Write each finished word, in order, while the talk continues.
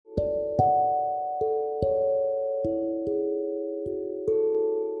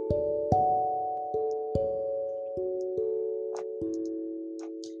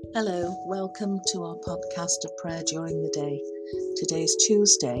Hello, welcome to our podcast of prayer during the day. Today's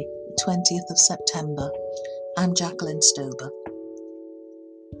Tuesday, the 20th of September. I'm Jacqueline Stober.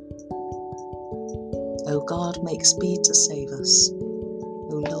 O God, make speed to save us.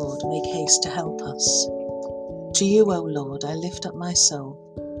 O Lord, make haste to help us. To you, O Lord, I lift up my soul.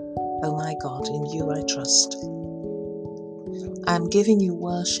 O my God, in you I trust. I am giving you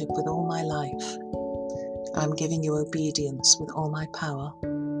worship with all my life. I am giving you obedience with all my power.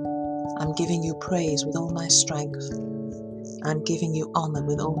 I am giving you praise with all my strength. I am giving you honor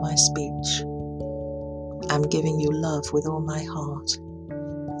with all my speech. I am giving you love with all my heart.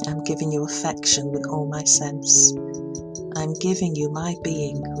 I am giving you affection with all my sense. I am giving you my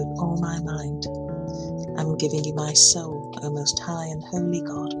being with all my mind. I am giving you my soul, O most high and holy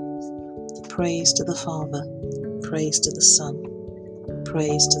God. Praise to the Father, praise to the Son,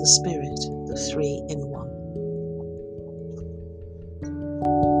 praise to the Spirit, the three in one.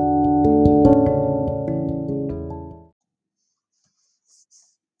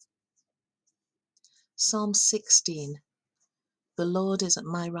 Psalm 16. The Lord is at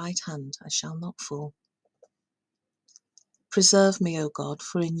my right hand, I shall not fall. Preserve me, O God,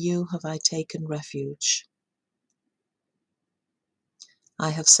 for in you have I taken refuge. I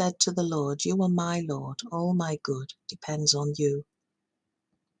have said to the Lord, you are my Lord, all my good depends on you.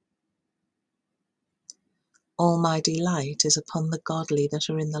 All my delight is upon the godly that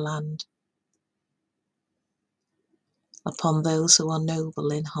are in the land, upon those who are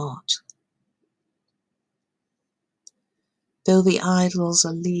noble in heart. Though the idols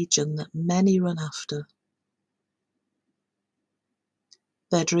are legion that many run after,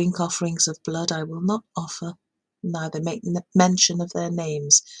 their drink offerings of blood I will not offer, neither make mention of their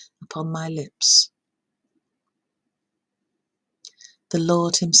names upon my lips. The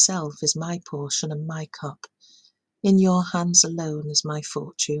Lord himself is my portion and my cup. In your hands alone is my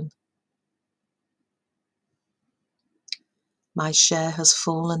fortune. My share has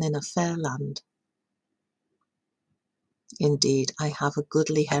fallen in a fair land. Indeed, I have a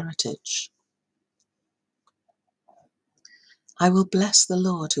goodly heritage. I will bless the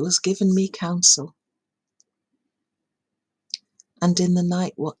Lord who has given me counsel. And in the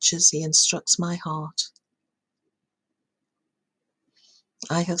night watches he instructs my heart.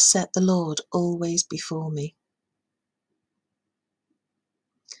 I have set the Lord always before me.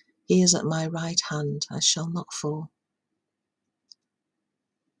 He is at my right hand, I shall not fall.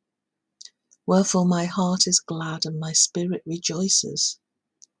 Wherefore my heart is glad and my spirit rejoices.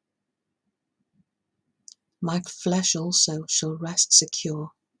 My flesh also shall rest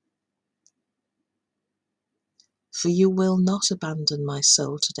secure. For you will not abandon my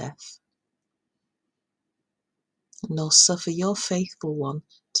soul to death, nor suffer your faithful one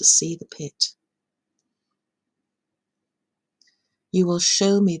to see the pit. You will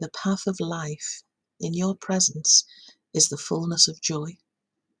show me the path of life. In your presence is the fullness of joy.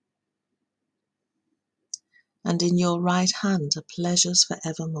 And in your right hand are pleasures for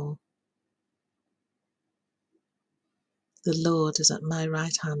evermore. The Lord is at my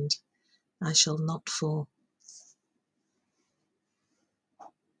right hand, I shall not fall.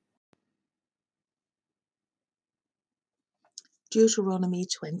 Deuteronomy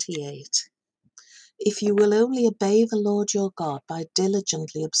 28. If you will only obey the Lord your God by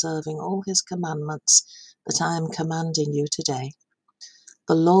diligently observing all his commandments that I am commanding you today,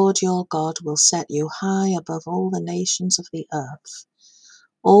 the Lord your God will set you high above all the nations of the earth.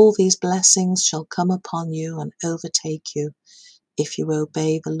 All these blessings shall come upon you and overtake you if you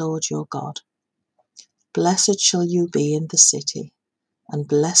obey the Lord your God. Blessed shall you be in the city, and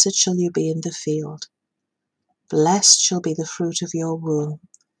blessed shall you be in the field. Blessed shall be the fruit of your womb,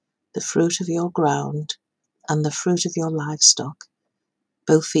 the fruit of your ground, and the fruit of your livestock,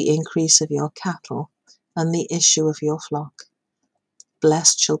 both the increase of your cattle and the issue of your flock.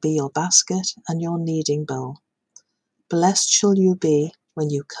 Blessed shall be your basket and your kneading bowl. Blessed shall you be when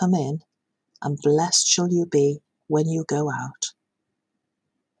you come in, and blessed shall you be when you go out.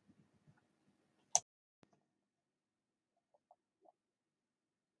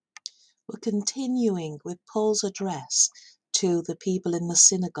 We're continuing with Paul's address to the people in the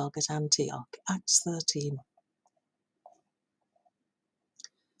synagogue at Antioch, Acts 13.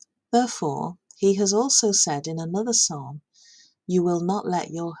 Therefore, he has also said in another psalm, you will not let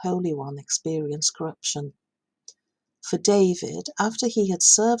your Holy One experience corruption. For David, after he had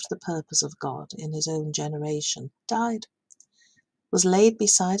served the purpose of God in his own generation, died, was laid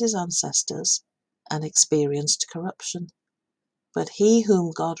beside his ancestors, and experienced corruption. But he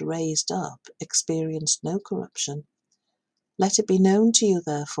whom God raised up experienced no corruption. Let it be known to you,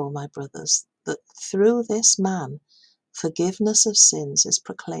 therefore, my brothers, that through this man Forgiveness of sins is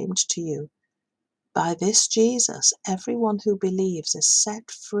proclaimed to you. By this Jesus, everyone who believes is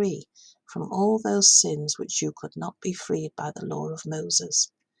set free from all those sins which you could not be freed by the law of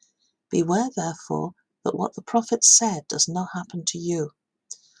Moses. Beware, therefore, that what the prophets said does not happen to you.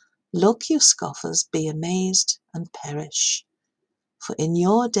 Look, you scoffers, be amazed and perish. For in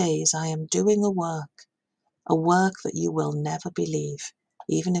your days I am doing a work that you will never believe,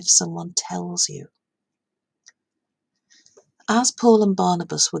 even if someone tells you. As Paul and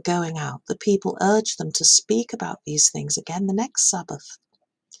Barnabas were going out, the people urged them to speak about these things again the next Sabbath.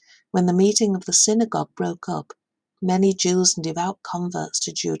 When the meeting of the synagogue broke up, many Jews and devout converts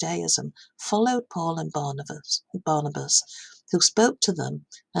to Judaism followed Paul and Barnabas, who spoke to them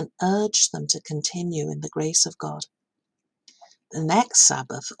and urged them to continue in the grace of God. The next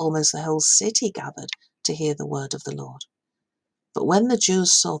Sabbath, almost the whole city gathered to hear the word of the Lord. But when the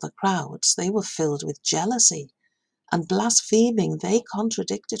Jews saw the crowds, they were filled with jealousy, and blaspheming, they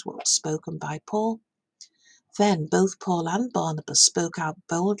contradicted what was spoken by Paul. Then both Paul and Barnabas spoke out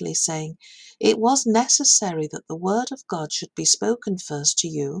boldly, saying, "It was necessary that the word of God should be spoken first to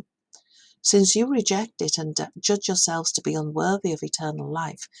you. Since you reject it and judge yourselves to be unworthy of eternal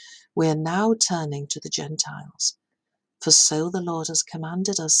life, we are now turning to the Gentiles. For so the Lord has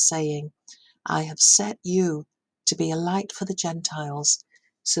commanded us, saying, I have set you to be a light for the Gentiles,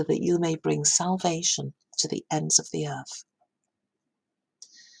 so that you may bring salvation to the ends of the earth."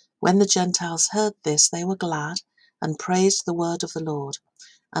 When the Gentiles heard this, they were glad and praised the word of the Lord,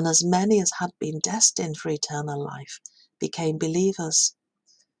 and as many as had been destined for eternal life became believers.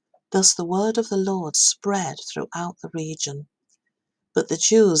 Thus the word of the Lord spread throughout the region. But the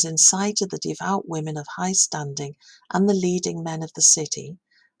Jews incited the devout women of high standing and the leading men of the city,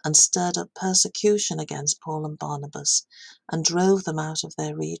 and stirred up persecution against Paul and Barnabas, and drove them out of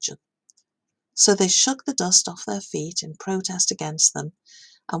their region. So they shook the dust off their feet in protest against them,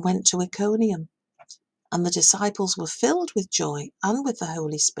 and went to Iconium, and the disciples were filled with joy and with the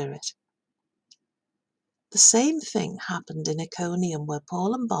Holy Spirit. The same thing happened in Iconium, where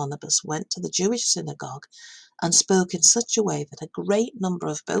Paul and Barnabas went to the Jewish synagogue and spoke in such a way that a great number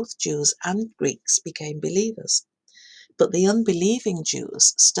of both Jews and Greeks became believers. But the unbelieving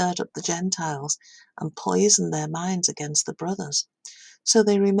Jews stirred up the Gentiles and poisoned their minds against the brothers. So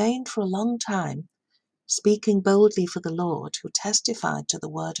they remained for a long time, speaking boldly for the Lord, who testified to the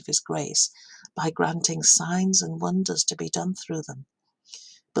word of his grace by granting signs and wonders to be done through them.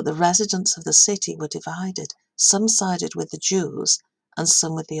 But the residents of the city were divided. Some sided with the Jews and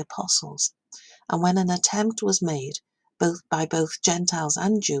some with the apostles. And when an attempt was made, by both Gentiles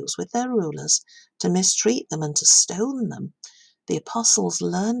and Jews with their rulers, to mistreat them and to stone them, the apostles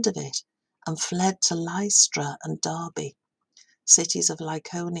learned of it and fled to Lystra and Derbe, cities of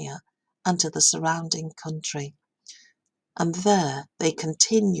Lycaonia, and to the surrounding country. And there they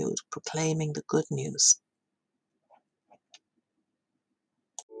continued proclaiming the good news.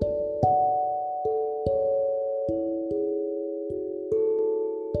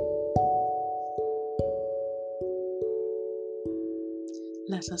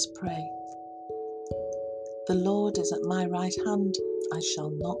 Let us pray. The Lord is at my right hand, I shall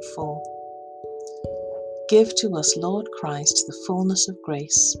not fall. Give to us, Lord Christ, the fullness of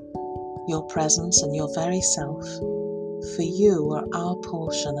grace, your presence and your very self, for you are our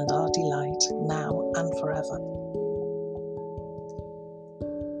portion and our delight, now and forever.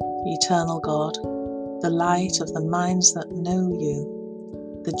 Eternal God, the light of the minds that know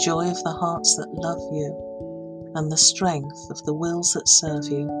you, the joy of the hearts that love you, and the strength of the wills that serve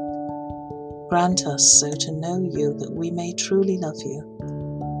you, grant us so to know you that we may truly love you,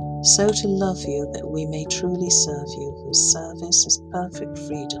 so to love you that we may truly serve you, whose service is perfect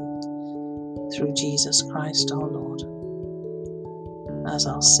freedom, through Jesus Christ our Lord. As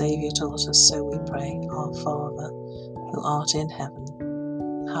our Saviour taught us, so we pray, Our Father, who art in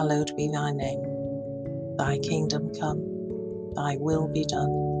heaven, hallowed be thy name. Thy kingdom come, thy will be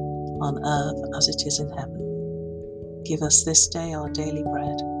done, on earth as it is in heaven. Give us this day our daily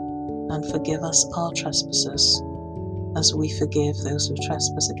bread, and forgive us our trespasses, as we forgive those who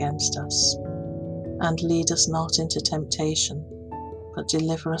trespass against us. And lead us not into temptation, but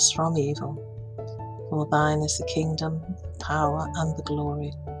deliver us from evil. For thine is the kingdom, the power, and the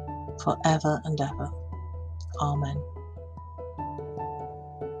glory, for ever and ever. Amen.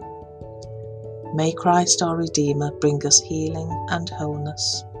 May Christ our Redeemer bring us healing and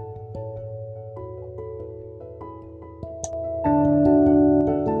wholeness.